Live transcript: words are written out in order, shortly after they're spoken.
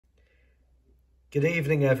Good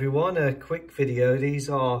evening everyone, a quick video. These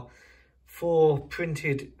are 4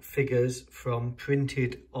 printed figures from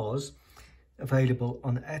PrintdAus, available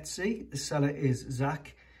on Etsy. The seller is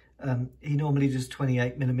Zach. He normally does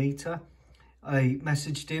 28mm. I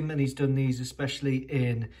messaged him and he's done these especially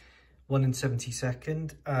in 1 in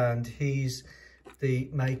 72nd, and he's the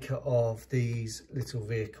maker of these little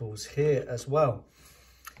vehicles here as well.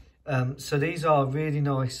 So these are a really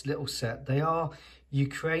nice little set. They are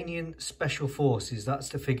Ukrainian Special Forces, that's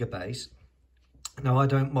the figure base. Now, I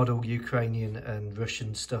don't model Ukrainian and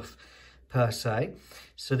Russian stuff per se.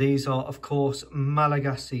 So these are, of course,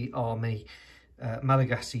 Malagasy Army,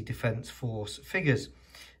 Malagasy Defence Force figures.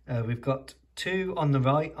 We've got 2 on the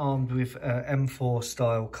right armed with M4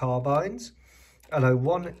 style carbines.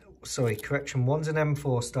 One's an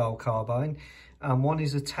M4 style carbine, and one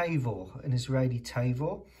is a Tavor, an Israeli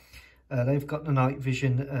Tavor. They've got the night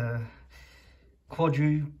vision,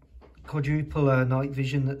 quadruple night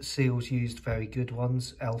vision that SEALs used, very good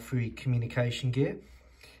ones, L3 communication gear.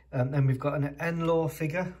 Then we've got an NLAW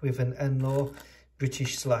figure with an NLAW,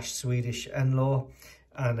 British/Swedish NLAW.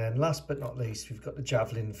 And then last but not least, we've got the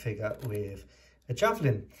Javelin figure with a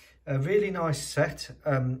Javelin. A really nice set.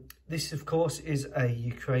 This, of course, is a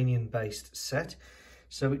Ukrainian-based set.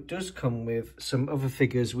 So it does come with some other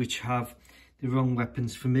figures which have the wrong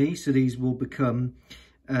weapons for me. So these will become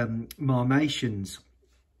Marmations.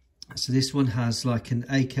 So this one has like an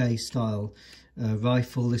AK style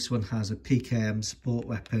rifle. This one has a PKM support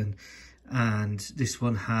weapon. And this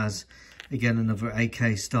one has, again, another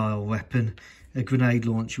AK style weapon, a grenade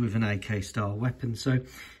launcher with an AK style weapon. So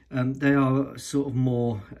they are sort of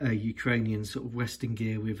more Ukrainian sort of Western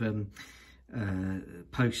gear with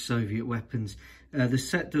post-Soviet weapons. The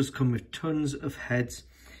set does come with tons of heads.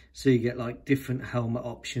 So you get like different helmet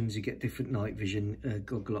options, you get different night vision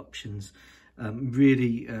goggle options.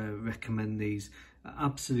 Really recommend these.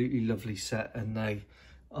 Absolutely lovely set, and they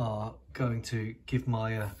are going to give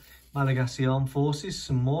my Malagasy Armed Forces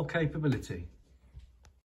some more capability.